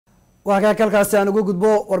waxaa kalkaasi aan ugu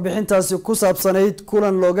gudbo warbixintaasi ku saabsanayd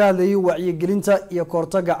kulan looga hadlayay wacyigelinta iyo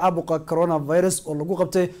kahortagga caabuqa coronavirus oo lagu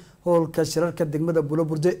qabtay howlka shirarka degmada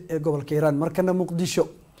Bulaburde ee gobolka Hiiraan markana Muqdisho.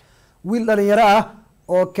 wiil dhalinyaro ah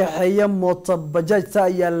oo kaxeeya mooto bajaajta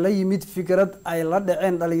ayaa la yimid fikrad ay la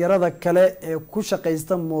dhaceen dhalinyarada kale ee ku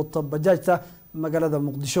shaqeysta mooto bajaajta magaalada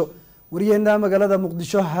Muqdisho. wariyeenna magaalada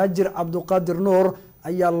Muqdisho Haajir Cabduqaadir Nuur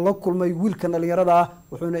ayaa la kulmay wiilkan dhalinyarada ah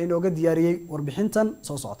wuxuuna inooga diyaariyay warbixintan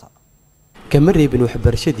soo socota. kama reebin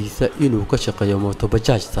waxbarashadiisa inuu ka shaqeeyo mooto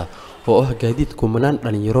bajaajta oo ah gaadiid kumanaan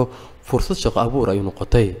dhalinyaro fursad shaqo abuur ay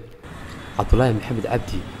noqotay. Cabdullaahi Maxamed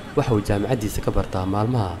Cabdi waxa uu jaamacadiisa ka bartaa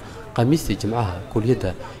maalmaha khamiista jimcaha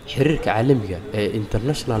kuliyadda xiriirka caalamiga ee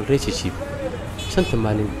International Relationship. shanta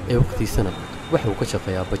maalin ee waqtigiisana waxa uu ka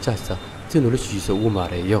shaqeeyaa bajaajta si noloshiisa ugu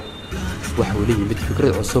maareeyo. waxa uu leeyahay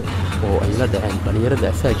fikrad cusub oo ay la dhaceen dhalinyarada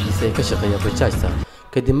asaagiisa ee ka shaqeeya bajaajta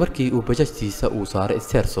kadib markii uu bajaajtiisa uu saaray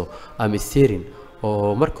isteerso ama steering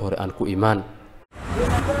oo marka hore aan ku imaan.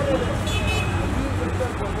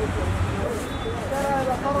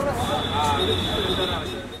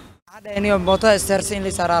 hadayniyo mooto isteerso in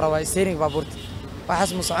la saaro waa steering baabuurta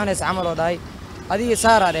waxaas ma soconaysa camal oo dhahay adiga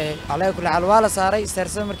saara dhahay calay kulli xal waa la saaray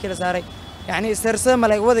isteerso markii la saaray يعني استرسل ما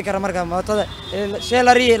لقى وذكر مركب موتة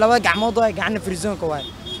شيلري لو جع موضوع جعنا فريزون كواي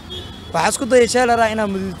وحسكت ضي شيلر أنا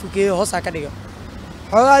مدفوكي هوس هكذا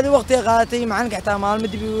هذا وقت قاتي معنا حتى مال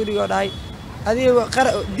مدي بيقولي هاي هذه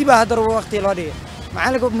دي بهدر وقت الودي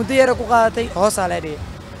معنا مدير قاتي هوس على دي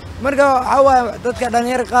مركب هوا تذكر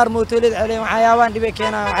دنير قار متولد عليهم حيوان دي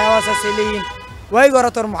بكينا حيوان ساسلين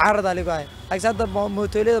ويقرأ معارضة لقاي أكثر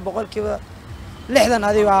متولد بقول كذا لحظة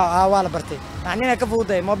هذه هوا برتي يعني أنا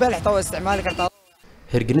كفوضي موبايل حتى استعمالي كرتا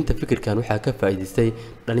hergelinta fikirkan waxa ka faa'iideystay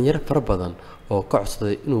dhalinyaro fara badan oo ka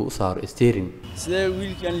codsaday inuu u saaro steering sidee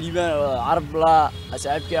wiilkan liibaan carab la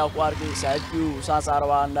asxaabkii ku arkay saaxiibkii soo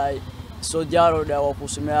saarwaanay soo diyaaro dhaw ku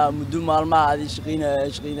sameeyaa muddo maalmaha aad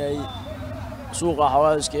shaqeynay suuqa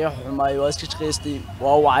xawaaska ee xumay waa iska shaqeystay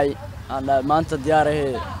waa wacay ana maanta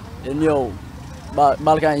diyaarahay inuu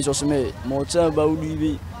balkan soo sameeyay mootada baa u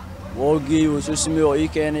dhiibay ووجي وسوسمي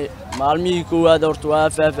وإيكاني معلمي كواد أرتوها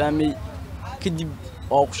فافهمي كدب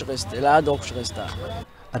أوقش قست العاد أوقش قستا.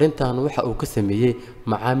 أرنتان وحى أو كسمية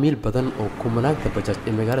معامل بدن أو كمنان تبجت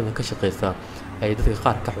المجال كش قستا أي دتك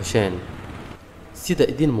قار كحشان. سيدا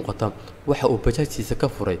الدين مقطع وحى أو بجت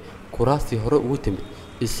سكفري كراسي هراء وتم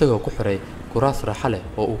السجا كحري كراس رحلة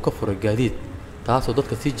أو كفر جديد تعصو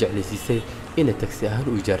دتك سيجع لسيسي إن تكسي أهل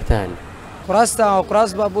وجارتان. كراستا أو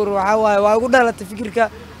كراس بابور وعوا وأقول لها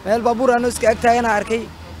تفكرك meel baabuur aan iska agtaagana arkay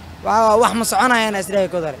wax ma soconayaan asriye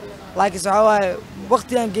kodare laakiin saxawa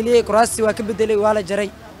waqti aan galiyay kuraasti waa ka bedelay waa la jaray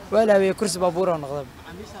waa la weeyay kursi baabuur oo noqday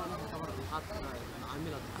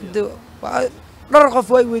dhar qof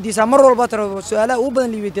way weydiisaa mar walba taro su'aalaha u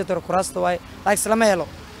badan liibiyo taro kuraasta way laakiin lama helo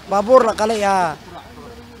baabuur la qalay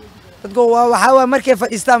dadku waxa markay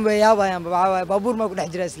fadhiistaan way yaabayaan baabuur ma ku dhex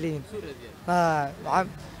jira isliin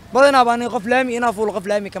بدنا باني قفلامي أنا فول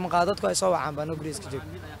قفلامي كم قادت كويس أو عم بانو بريسك جيب.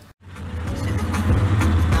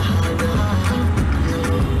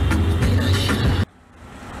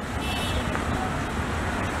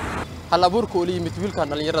 هلا بوركو لي متويل كان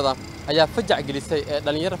دلنيرada ayaa fajac gelisay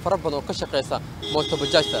dhalinyaro fara badan oo ka shaqeysa mooto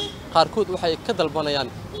bajaajta qaarkood waxay ka dalbanayaan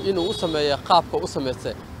inuu u sameeyo qaabka u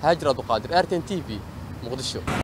sameeyay Haajir Cabduqaadir RTN TV Muqdisho.